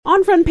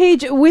Front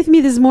Page, with me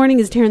this morning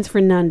is Terence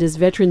Fernandez,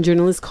 veteran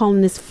journalist,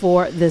 columnist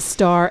for The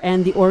Star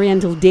and the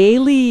Oriental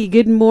Daily.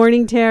 Good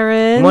morning,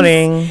 Terence.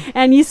 Morning.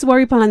 And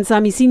Yiswaree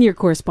Palansamy, senior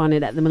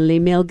correspondent at the Malay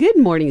Mail. Good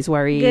morning,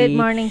 Yiswaree. Good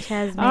morning,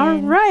 Shazmin.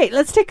 All right,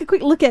 let's take a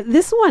quick look at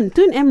this one.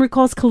 Tun M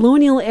recalls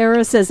colonial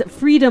era, says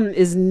freedom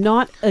is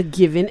not a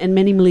given, and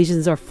many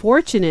Malaysians are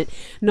fortunate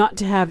not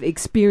to have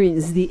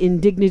experienced the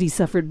indignity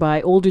suffered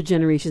by older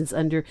generations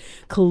under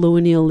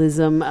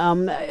colonialism.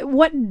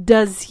 What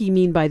does he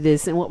mean by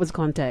this, and what was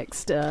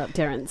context,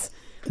 Terence?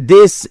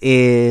 This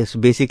is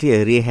basically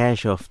a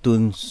rehash of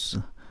Tun's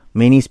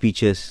many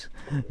speeches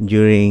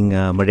during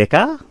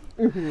Merdeka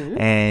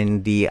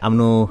and the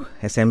UMNO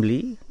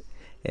Assembly.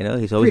 You know,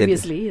 he's always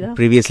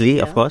previously,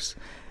 Yeah. of course.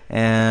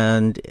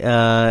 And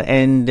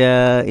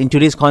in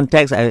today's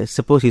context, I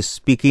suppose he's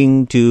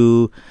speaking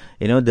to,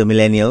 the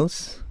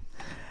millennials,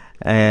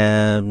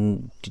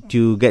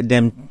 to get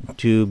them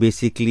to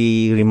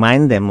basically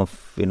remind them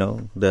of,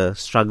 the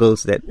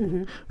struggles that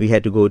we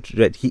had to go through,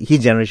 that his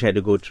generation had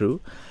to go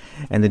through,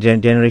 and the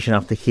generation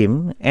after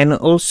him, and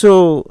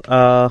also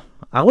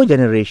our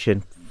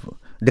generation,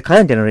 the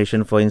current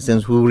generation, for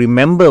instance, who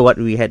remember what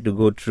we had to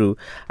go through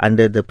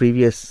under the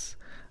previous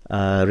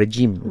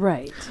regime.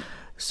 Right.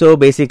 So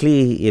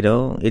basically,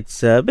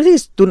 it's basically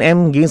Tun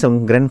M giving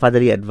some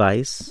grandfatherly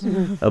advice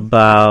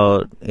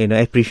about,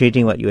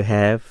 appreciating what you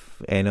have.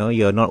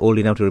 You're not old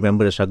enough to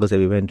remember the struggles that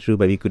we went through,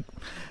 but we could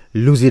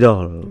lose it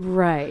all.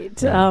 Right.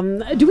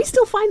 Do we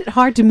still find it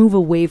hard to move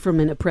away from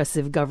an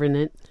oppressive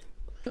government?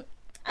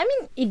 I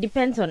mean, it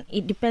depends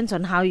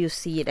on how you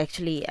see it.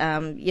 Actually,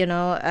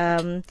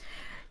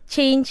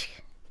 change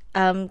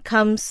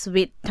comes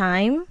with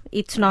time.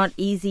 It's not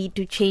easy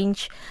to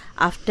change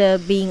after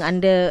being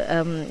under,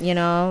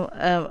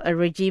 a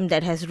regime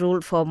that has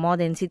ruled for more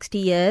than 60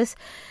 years.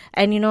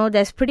 And,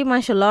 there's pretty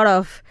much a lot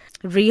of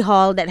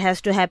rehaul that has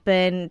to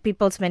happen.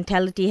 People's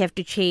mentality have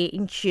to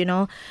change,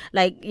 a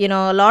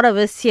lot of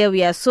us here,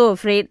 we are so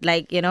afraid,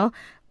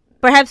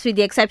 perhaps with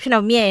the exception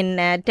of me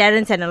and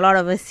Terence and a lot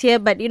of us here,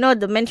 but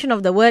the mention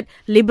of the word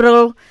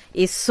liberal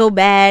is so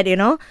bad,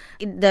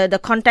 the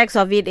context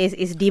of it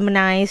is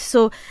demonized.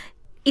 So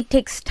it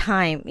takes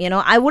time,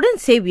 I wouldn't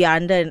say we are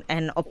under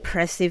an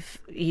oppressive,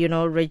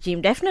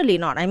 regime. Definitely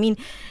not. I mean,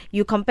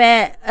 you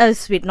compare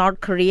us with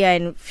North Korea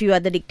and few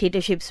other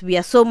dictatorships, we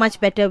are so much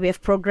better. We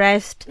have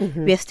progressed.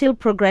 We are still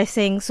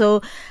progressing.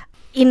 So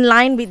in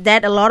line with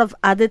that, a lot of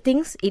other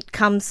things, it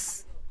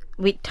comes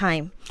with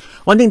time.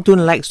 One thing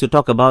Tun likes to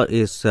talk about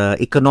is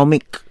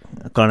economic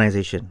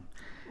colonization.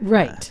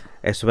 Right.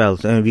 As well.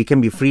 So we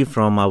can be free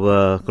from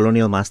our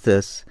colonial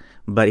masters,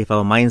 but if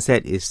our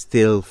mindset is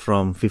still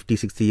from 50,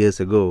 60 years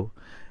ago,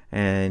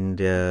 and,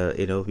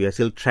 we are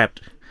still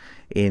trapped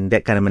in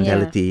that kind of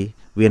mentality,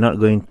 we are not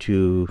going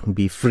to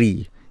be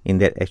free in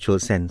that actual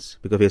sense,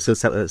 because we are still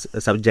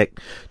subject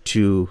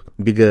to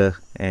bigger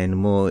and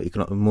more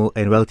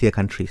and wealthier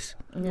countries.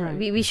 Right.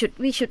 We should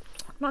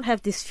not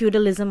have this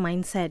feudalism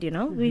mindset,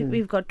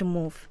 we've got to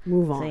move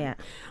on. So, yeah.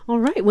 All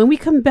right. When we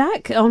come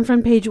back on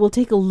Front Page, we'll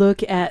take a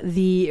look at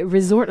the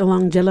resort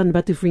along Jalan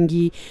Batu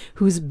Fringhi,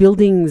 whose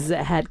buildings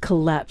had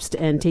collapsed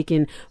and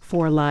taken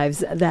 4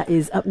 lives. That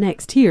is up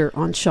next here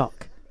on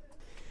Shock.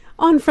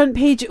 On Front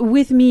Page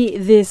with me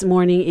this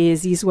morning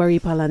is Yiswaree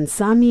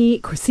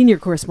Palansamy, senior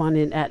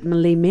correspondent at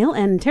Malay Mail,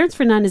 and Terence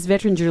Fernandez,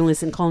 veteran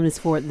journalist and columnist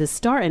for The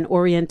Star and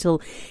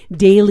Oriental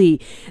Daily.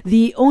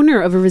 The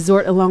owner of a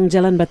resort along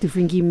Jalan Batu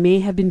Fringhi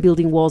may have been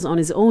building walls on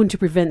his own to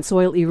prevent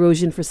soil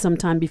erosion for some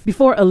time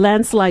before a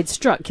landslide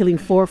struck, killing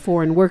 4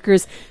 foreign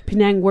workers.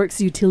 Penang Works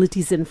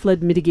Utilities and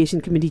Flood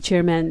Mitigation Committee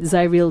Chairman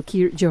Zairil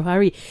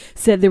Johari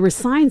said there were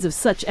signs of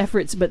such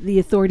efforts, but the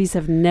authorities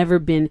have never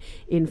been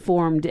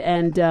informed.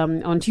 And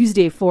on Tuesday,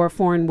 4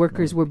 foreign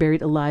workers were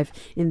buried alive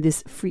in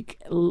this freak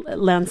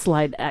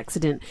landslide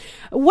accident.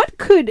 What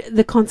could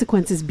the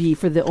consequences be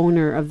for the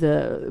owner of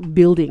the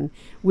building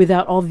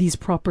without all these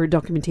proper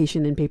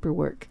documentation and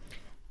paperwork?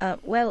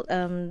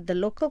 The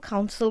local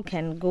council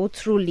can go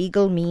through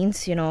legal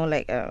means,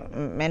 like a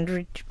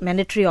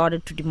mandatory order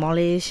to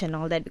demolish and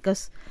all that,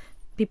 because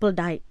people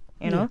died,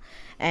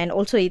 and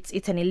also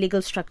it's an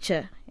illegal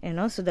structure.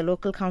 So the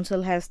local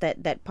council has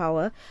that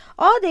power,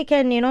 or they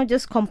can,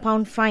 just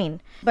compound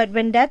fine. But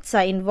when that's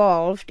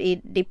involved,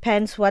 it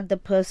depends what the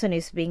person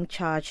is being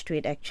charged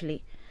with,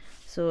 actually.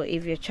 So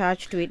if you're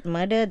charged with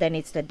murder, then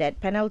it's the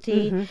death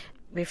penalty.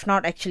 We've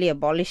not actually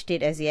abolished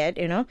it as yet,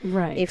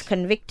 Right. If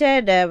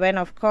convicted, when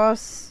of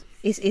course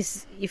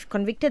if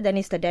convicted, then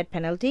it's the death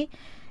penalty.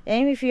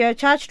 And if you are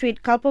charged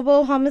with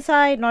culpable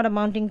homicide not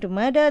amounting to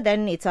murder,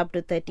 then it's up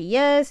to 30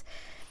 years.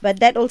 But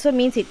that also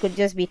means it could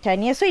just be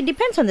 10 years. So it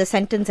depends on the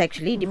sentence,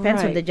 actually. It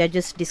depends on the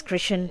judge's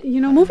discretion.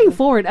 Moving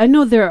forward, I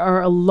know there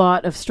are a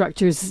lot of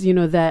structures,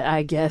 that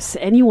I guess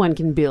anyone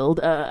can build.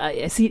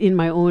 I see it in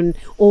my own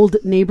old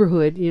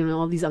neighborhood,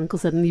 all these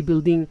uncles suddenly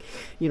building,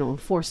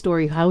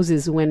 4-story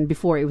houses when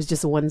before it was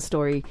just a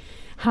 1-story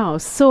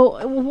house.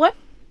 So what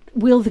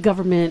will the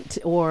government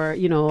or,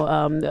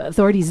 the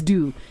authorities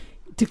do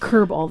to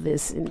curb all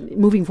this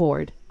moving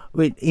forward?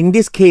 Wait, in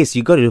this case,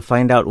 you got to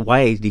find out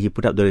why did he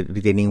put up the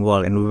retaining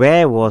wall and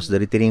where was the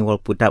retaining wall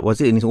put up?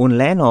 Was it in his own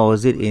land or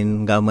was it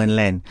in government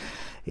land?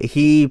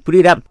 He put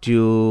it up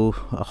to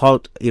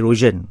halt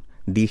erosion.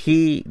 Did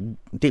he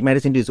take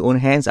matters into his own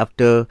hands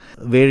after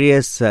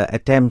various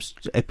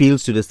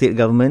appeals to the state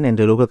government and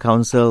the local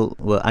council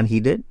were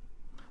unheeded?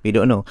 We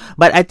don't know.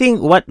 But I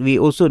think what we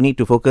also need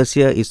to focus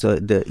here is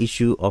the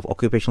issue of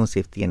occupational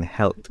safety and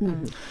health.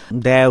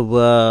 There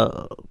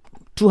were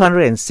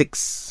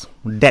 206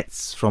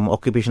 deaths from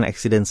occupational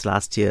accidents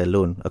last year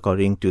alone,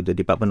 according to the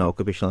Department of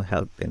Occupational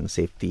Health and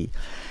Safety.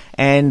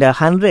 And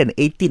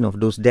 118 of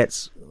those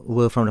deaths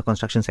were from the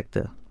construction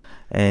sector.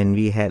 And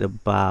we had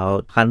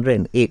about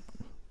 108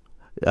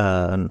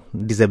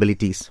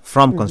 disabilities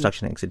from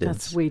construction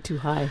accidents. That's way too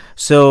high.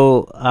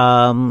 So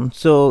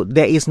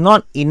there is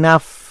not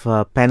enough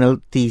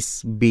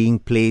penalties being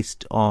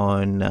placed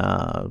on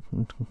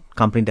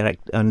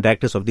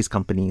directors of these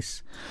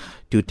companies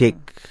to take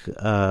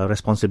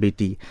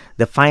responsibility.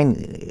 The fine,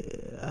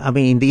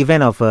 in the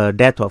event of a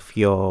death of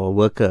your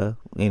worker,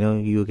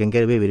 you can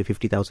get away with a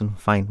 50,000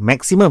 fine,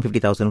 maximum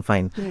 50,000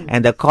 fine,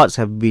 and the courts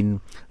have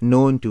been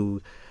known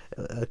to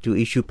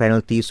issue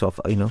penalties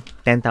of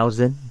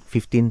 10,000,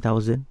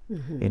 15,000,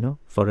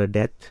 for a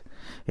death.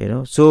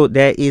 So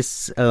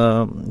there's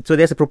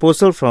a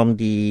proposal from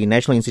the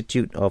National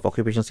Institute of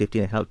Occupational Safety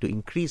and Health to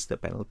increase the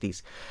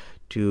penalties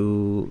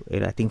to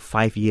I think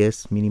 5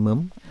 years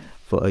minimum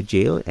for a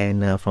jail,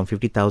 and from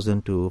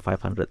 50,000 to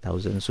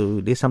 500,000.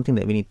 So there's something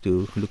that we need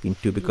to look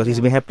into because it's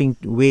been happening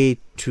way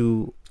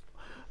too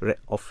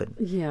often.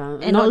 Yeah,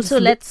 and also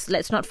let's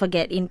not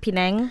forget, in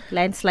Penang,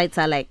 landslides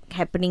are like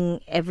happening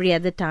every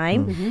other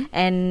time,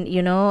 and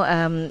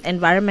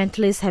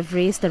environmentalists have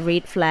raised the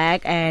red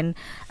flag, and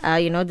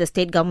the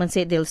state government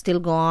said they'll still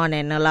go on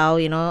and allow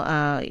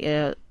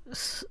the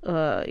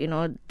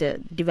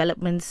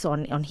developments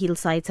on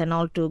hillsides and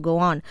all to go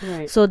on.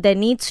 Right. So they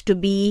need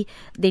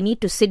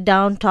to sit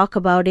down, talk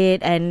about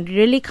it, and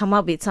really come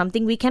up with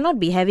something. We cannot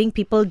be having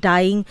people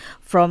dying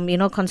from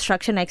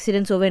construction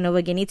accidents over and over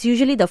again. It's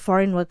usually the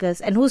foreign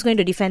workers, and who's going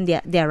to defend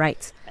their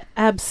rights?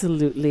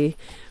 Absolutely.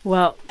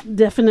 Well,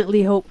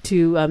 definitely hope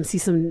to see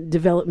some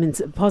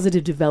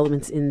positive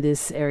developments in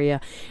this area.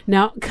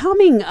 Now,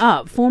 coming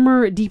up,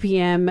 former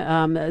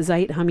DPM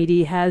Zahid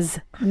Hamidi has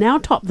now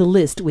topped the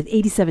list with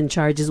 87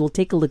 charges. We'll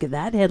take a look at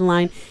that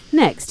headline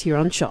next here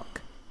on Shock.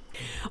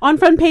 On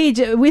Front Page,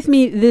 with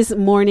me this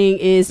morning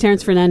is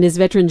Terence Fernandez,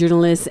 veteran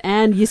journalist,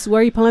 and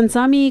Yiswaree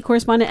Palansamy,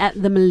 correspondent at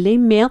the Malay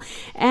Mail.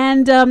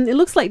 And it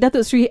looks like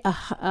Datuk Sri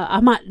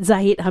Ahmad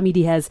Zahid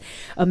Hamidi has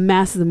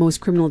amassed the most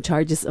criminal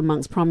charges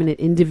amongst prominent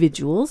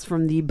individuals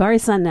from the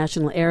Barisan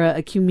Nasional era,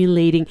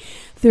 accumulating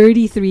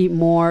 33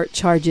 more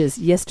charges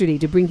yesterday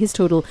to bring his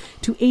total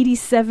to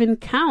 87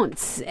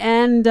 counts.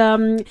 And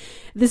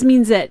this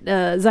means that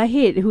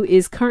Zahid, who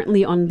is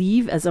currently on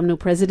leave as UMNO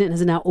president,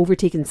 has now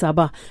overtaken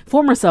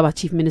former Sabah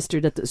Chief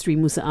Minister Datuk Sri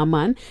Musa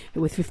Aman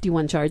with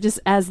 51 charges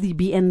as the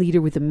BN leader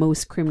with the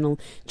most criminal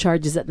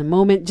charges at the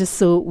moment. Just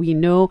so we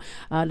know,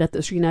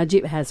 Datuk Sri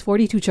Najib has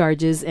 42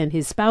 charges and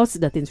his spouse,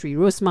 Datin Sri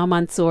Rosmah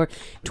Mansor,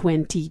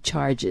 20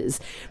 charges.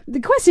 The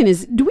question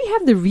is, do we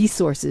have the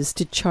resources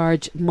to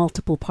charge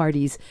multiple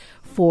parties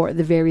for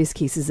the various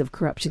cases of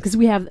corruption? Because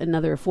we have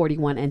another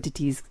 41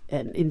 entities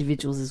and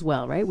individuals as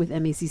well, right, with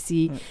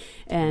MACC,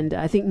 and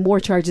I think more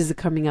charges are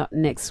coming out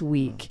next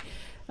week.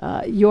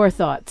 Your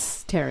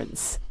thoughts,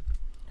 Terence?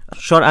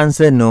 Short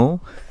answer,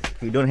 no.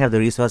 We don't have the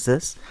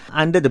resources.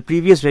 Under the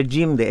previous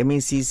regime, the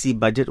MACC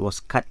budget was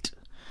cut,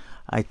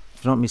 if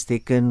not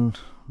mistaken,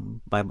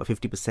 by about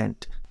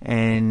 50%.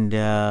 And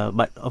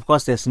but of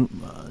course,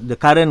 the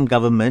current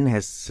government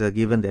has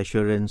given the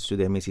assurance to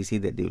the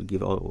MACC that they will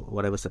give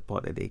whatever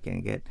support that they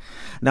can get.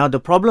 Now, the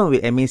problem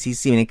with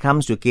MACC when it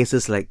comes to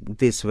cases like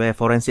this, where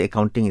forensic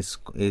accounting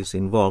is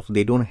involved,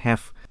 they don't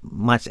have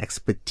much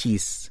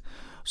expertise.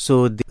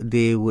 So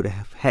they would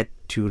have had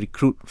to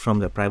recruit from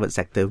the private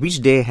sector,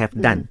 which they have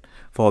done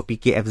for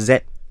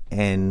PKFZ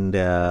and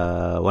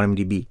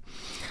 1MDB.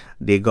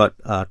 They got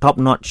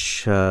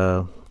top-notch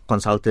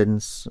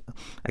consultants,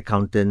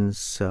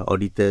 accountants,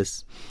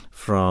 auditors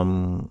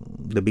from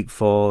the Big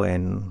Four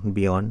and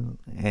beyond,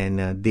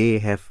 and they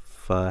have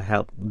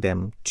helped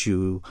them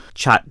to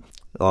chart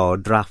or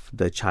draft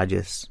the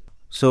charges.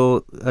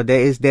 So there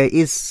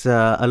is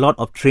a lot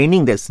of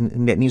training that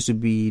needs to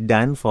be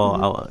done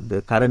for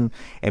the current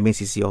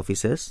MACC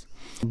officers.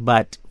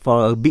 But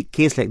for a big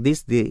case like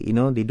this, they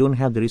don't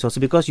have the resources,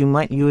 because you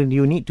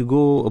need to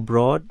go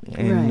abroad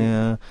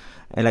and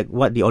like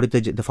what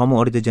the former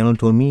Auditor General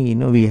told me,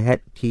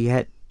 he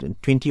had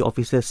 20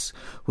 officers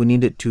who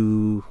needed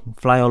to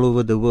fly all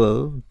over the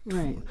world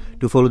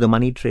to follow the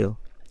money trail.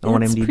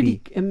 That's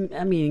MDB.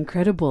 pretty,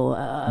 incredible.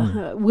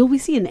 Will we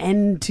see an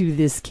end to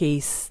these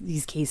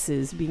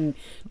cases being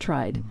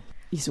tried,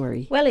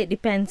 Yiswaree? Well, it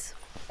depends.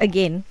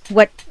 Again,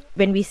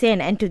 when we say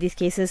an end to these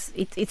cases,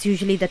 it's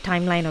usually the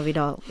timeline of it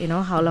all.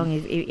 How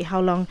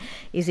long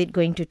is it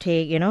going to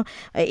take?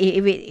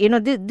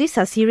 These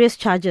are serious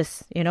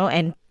charges.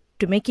 And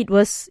to make it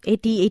worse,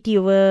 80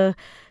 over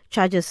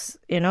charges,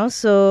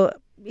 so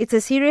it's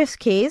a serious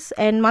case,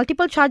 and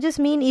multiple charges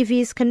mean if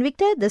he is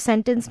convicted, the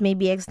sentence may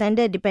be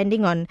extended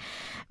depending on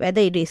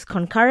whether it is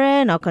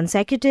concurrent or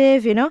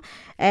consecutive,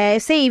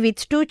 say if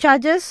it's 2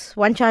 charges,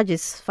 1 charge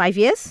is 5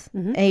 years.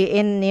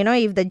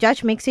 If the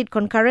judge makes it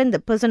concurrent, the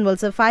person will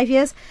serve 5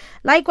 years.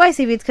 Likewise,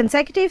 if it's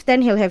consecutive,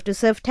 then he'll have to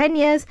serve 10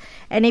 years.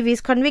 And if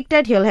he's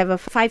convicted, he'll have a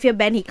 5-year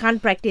ban. He can't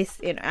practice,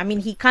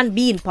 he can't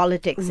be in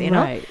politics,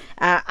 Right.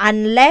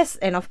 Unless,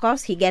 and of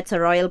course, he gets a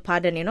royal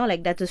pardon,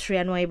 like Datuk Sri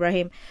Anwar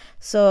Ibrahim.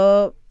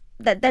 So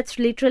that's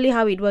literally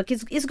how it works.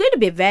 It's going to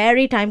be a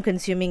very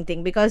time-consuming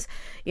thing because,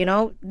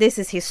 this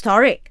is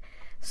historic.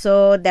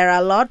 So there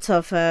are lots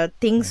of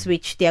things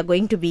which they are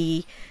going to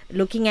be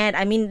looking at.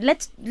 I mean,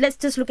 let's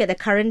just look at the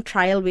current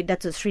trial with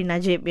Datuk Sri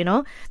Najib,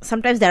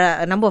 Sometimes there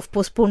are a number of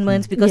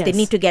postponements because they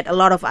need to get a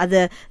lot of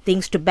other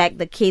things to back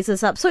the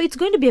cases up. So it's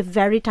going to be a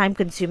very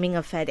time-consuming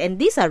affair. And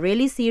these are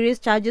really serious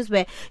charges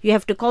where you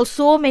have to call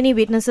so many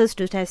witnesses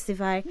to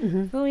testify.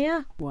 Oh,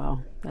 yeah.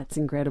 Wow, that's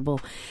incredible.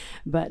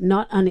 But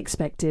not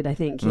unexpected, I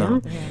think,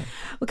 yeah?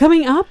 Well,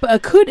 coming up,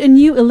 could a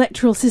new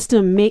electoral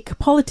system make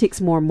politics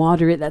more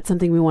moderate? That's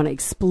something we want to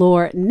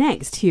explore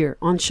next here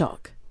on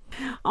Shock.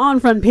 On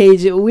Front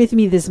Page with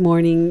me this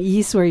morning,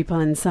 Yiswaree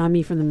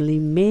Palansamy from the Malay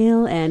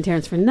Mail and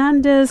Terence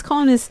Fernandez,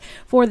 columnist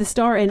for the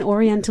Star and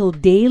Oriental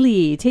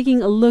Daily.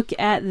 Taking a look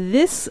at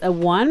this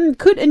one.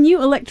 Could a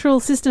new electoral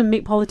system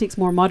make politics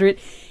more moderate?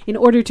 In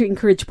order to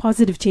encourage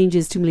positive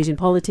changes to Malaysian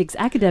politics,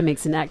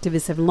 academics and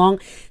activists have long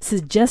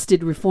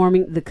suggested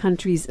reforming the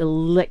country's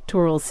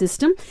electoral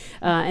system.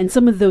 And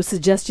some of those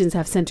suggestions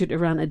have centered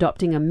around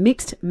adopting a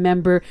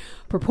mixed-member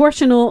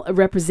proportional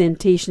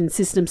representation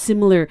system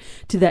similar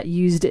to that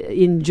used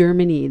in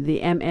Germany, the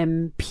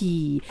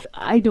MMP.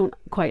 I don't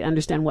quite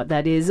understand what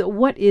that is.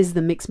 What is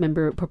the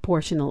mixed-member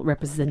proportional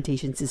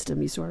representation system,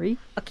 Yiswaree?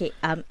 Okay,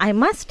 I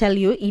must tell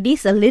you, it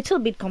is a little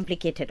bit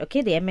complicated,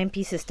 okay, the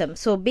MMP system.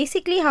 So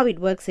basically how it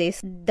works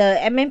is, the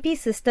MMP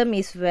system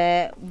is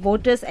where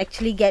voters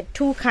actually get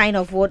 2 kind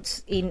of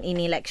votes in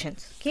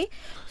elections, okay?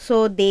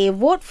 So they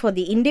vote for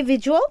the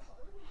individual,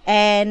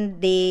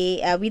 and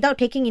they without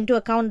taking into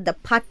account the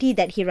party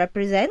that he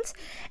represents,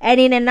 and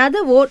in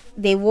another vote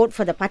they vote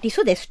for the party.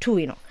 So there's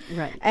 2,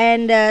 Right.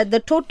 And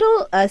the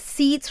total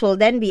seats will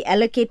then be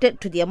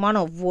allocated to the amount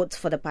of votes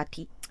for the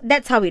party.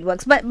 That's how it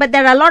works. But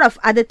there are a lot of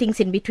other things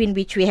in between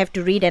which we have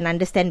to read and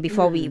understand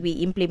before we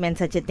implement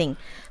such a thing.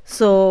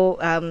 So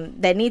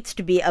there needs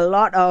to be a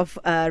lot of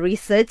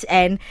research,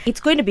 and it's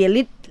going to be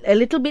a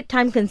little bit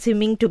time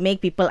consuming to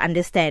make people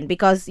understand,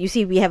 because you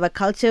see, we have a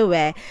culture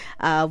where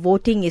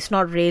voting is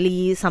not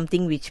really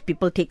something which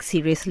people take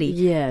seriously.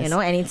 Yes.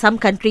 And in some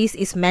countries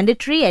it's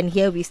mandatory, and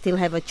here we still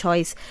have a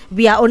choice.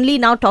 We are only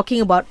now talking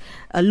about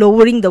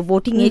lowering the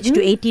voting age to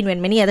 18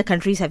 when many other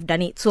countries have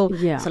done it. So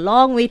it's a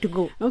long way to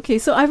go. Okay,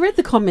 so I read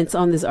the comments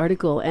on this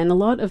article, and a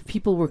lot of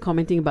people were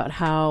commenting about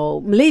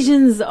how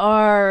Malaysians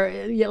are,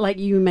 like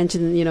you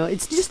mentioned,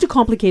 it's just too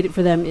complicated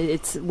for them.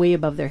 It's way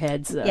above their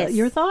heads. Yes.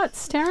 Your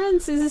thoughts,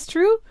 Terence? Is this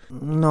true?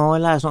 No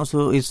lah,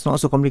 it's not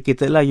so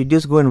complicated lah. You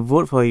just go and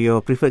vote for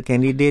your preferred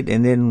candidate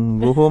and then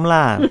go home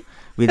lah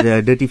with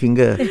a dirty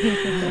finger.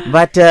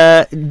 But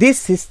this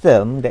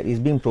system that is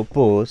being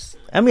proposed,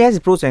 it has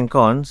its pros and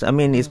cons.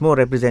 It's more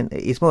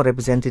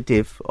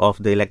representative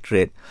of the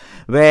electorate,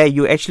 where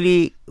you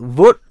actually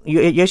vote.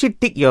 You actually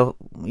tick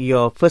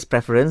your first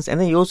preference, and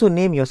then you also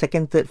name your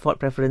second, third, fourth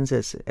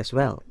preferences as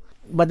well.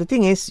 But the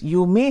thing is,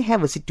 you may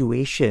have a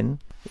situation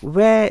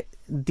where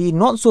the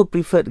not so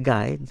preferred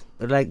guy,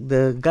 like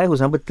the guy who's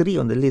number 3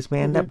 on the list,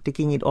 may end up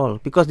taking it all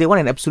because they want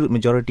an absolute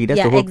majority.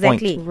 That's the whole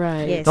point.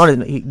 Right. Yes.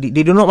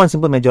 They do not want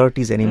simple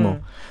majorities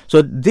anymore.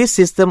 So this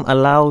system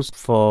allows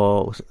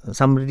for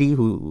somebody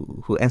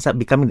who ends up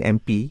becoming the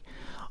MP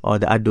or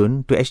the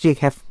Adun to actually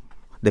have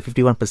the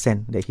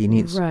 51% that he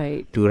needs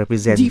to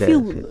represent. Do you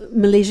feel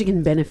Malaysia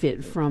can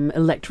benefit from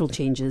electoral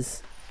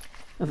changes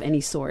of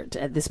any sort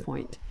at this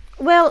point?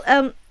 Well,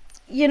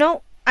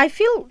 I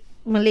feel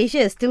Malaysia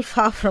is still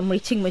far from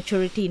reaching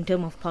maturity in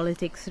terms of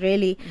politics,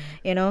 really.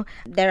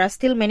 There are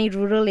still many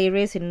rural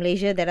areas in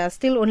Malaysia that are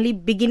still only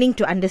beginning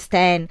to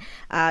understand,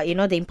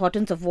 the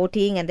importance of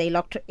voting and the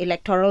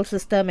electoral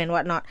system and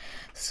whatnot.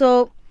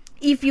 So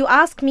if you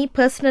ask me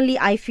personally,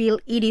 I feel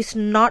it is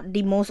not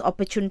the most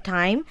opportune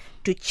time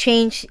to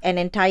change an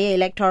entire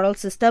electoral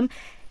system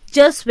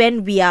just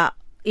when we are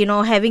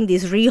having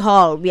this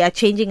rehaul. We are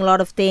changing a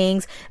lot of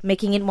things,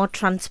 making it more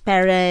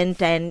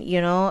transparent and,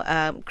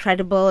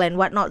 credible and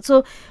whatnot.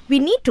 So we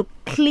need to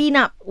clean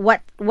up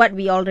what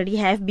we already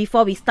have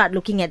before we start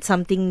looking at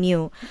something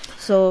new.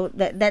 So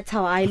that's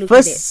how I look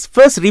at it.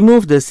 First,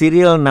 remove the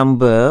serial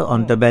number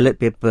on the ballot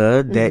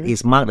paper that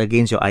is marked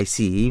against your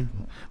IC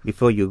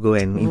before you go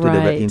and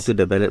into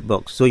the ballot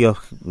box. So your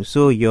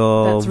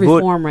that's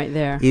vote reform right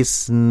there.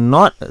 Is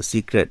not a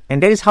secret,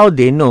 and that is how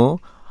they know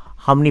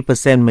how many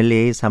percent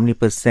Malays, how many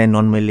percent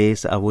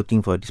non-Malays are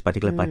voting for this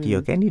particular party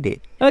or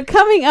candidate.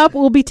 Coming up,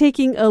 we'll be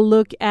taking a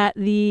look at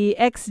the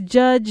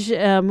ex-judge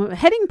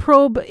heading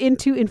probe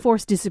into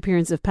enforced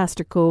disappearance of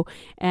Pastor Ko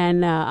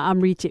and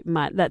Amri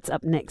Chipmat. That's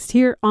up next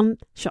here on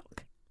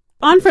Shock.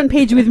 On Front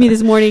Page with me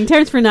this morning,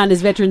 Terence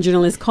Fernandez, veteran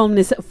journalist,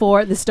 columnist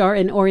for The Star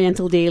and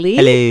Oriental Daily.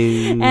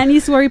 Hello. And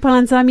Yiswaree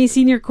Palansamy,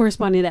 senior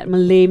correspondent at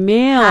Malay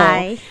Mail.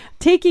 Hi.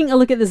 Taking a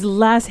look at this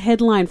last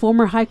headline,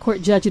 former High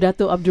Court Judge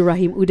Dato' Abdul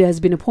Rahim Uda has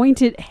been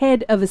appointed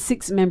head of a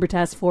 6-member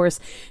task force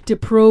to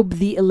probe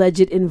the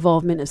alleged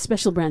involvement of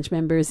special branch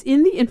members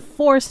in the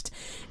enforced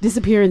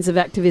disappearance of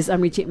activist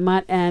Amri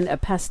Chipmat and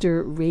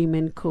Pastor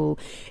Raymond Ko.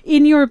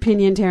 In your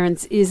opinion,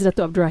 Terence, is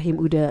Dato' Abdul Rahim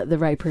Uda the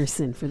right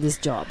person for this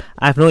job?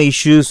 I have no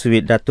issues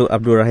with Dato'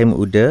 Abdul Rahim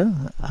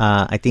Uda.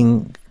 I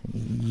think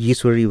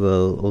Yiswaree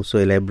will also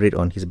elaborate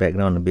on his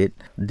background a bit.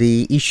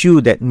 The issue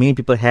that many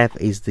people have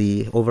is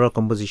the overall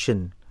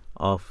composition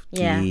of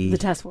the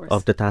task force.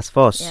 Of the task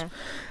force. Yeah.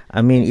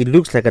 I mean, it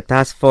looks like a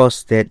task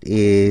force that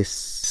is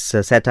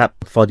set up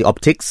for the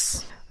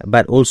optics,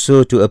 but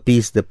also to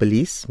appease the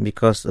police,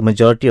 because the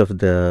majority of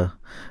the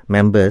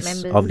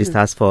members of this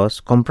task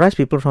force comprise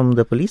people from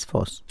the police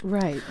force.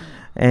 Right.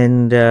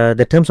 And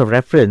the terms of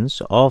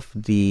reference of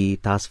the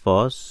task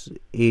force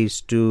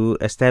is to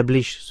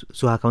establish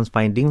Suhakam's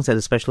findings that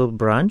the special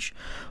branch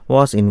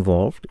was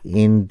involved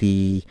in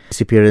the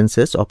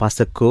disappearances of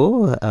Pastor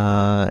Ko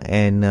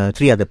and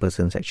 3 other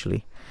persons,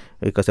 actually,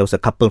 because there was a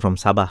couple from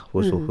Sabah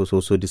who's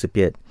also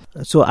disappeared.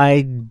 So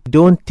I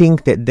don't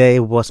think that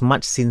there was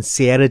much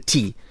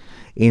sincerity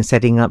in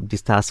setting up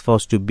this task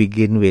force to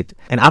begin with.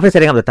 And after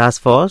setting up the task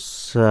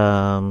force,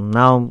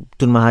 now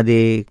Tun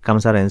Mahathir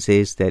comes out and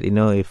says that,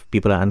 if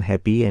people are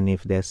unhappy and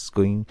if there's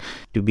going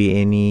to be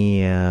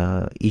any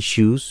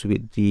issues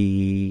with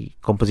the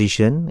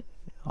composition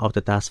of the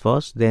task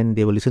force, then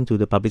they will listen to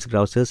the public's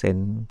grouses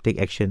and take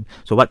action.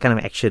 So what kind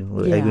of action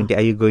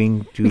are you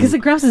going to... Because the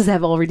grouses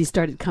have already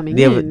started coming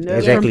in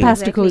exactly. from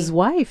Pastor Ko's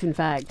wife, in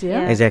fact.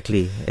 Yeah.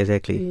 Exactly.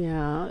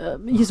 Yeah.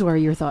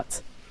 Yiswaree, your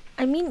thoughts?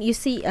 I mean, you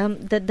see,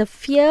 the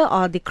fear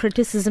or the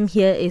criticism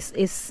here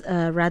is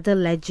rather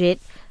legit,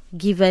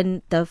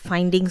 given the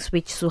findings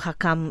which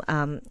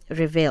Suhakam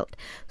revealed.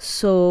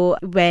 So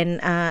when,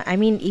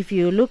 if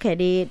you look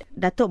at it,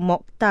 Dato'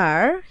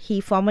 Mokhtar,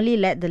 he formerly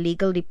led the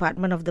legal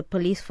department of the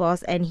police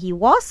force, and he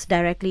was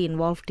directly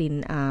involved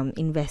in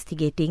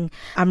investigating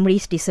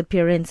Amri's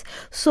disappearance.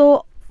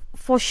 So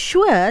for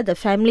sure, the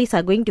families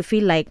are going to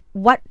feel like,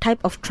 what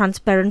type of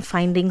transparent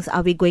findings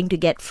are we going to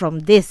get from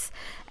this?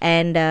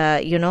 And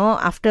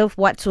after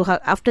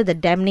the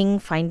damning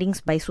findings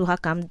by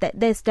Suhakam,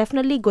 there's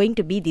definitely going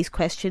to be these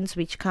questions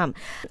which come.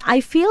 I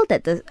feel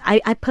that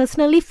I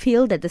personally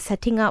feel that the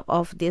setting up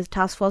of this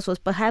task force was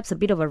perhaps a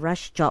bit of a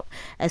rush job,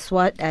 as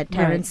what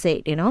Terence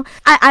said.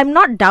 I'm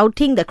not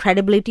doubting the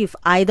credibility of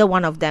either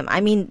one of them.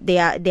 I mean, they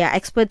are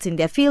experts in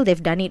their field.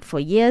 They've done it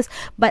for years.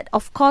 But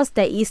of course,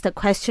 there is the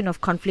question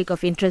of conflict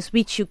of interest,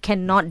 which you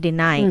cannot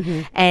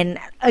deny. And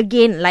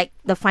again, like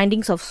the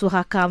findings of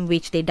Suhakam,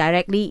 which they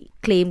directly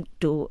claim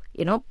to,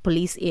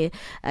 police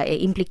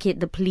implicate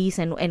the police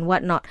and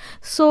whatnot.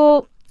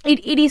 So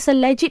it is a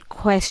legit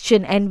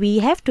question, and we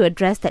have to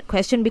address that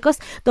question, because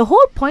the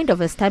whole point of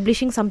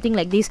establishing something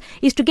like this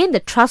is to gain the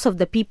trust of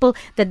the people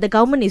that the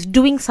government is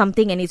doing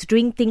something and is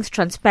doing things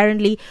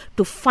transparently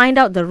to find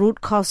out the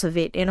root cause of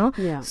it,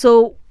 Yeah.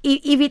 So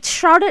if it's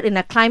shrouded in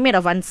a climate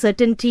of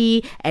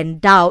uncertainty and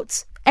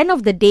doubts, end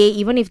of the day,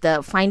 even if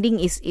the finding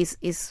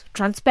is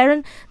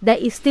transparent, there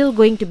is still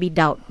going to be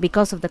doubt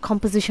because of the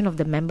composition of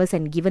the members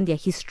and given their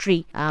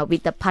history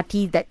with the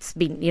party that's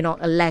been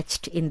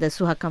alleged in the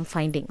Suhakam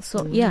findings.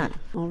 So yeah.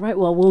 All right.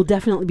 Well, we'll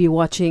definitely be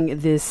watching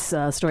this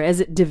story as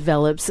it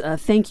develops.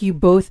 Thank you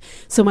both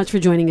so much for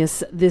joining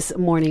us this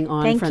morning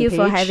on Front Page. Thank you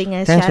for having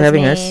us. Thanks for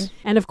having us.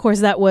 And of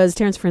course, that was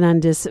Terence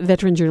Fernandez,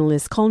 veteran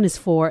journalist, columnist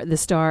for The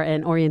Star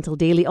and Oriental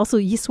Daily. Also,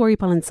 Yiswaree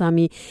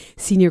Palansamy,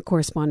 senior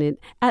correspondent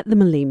at the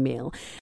Malay Mail.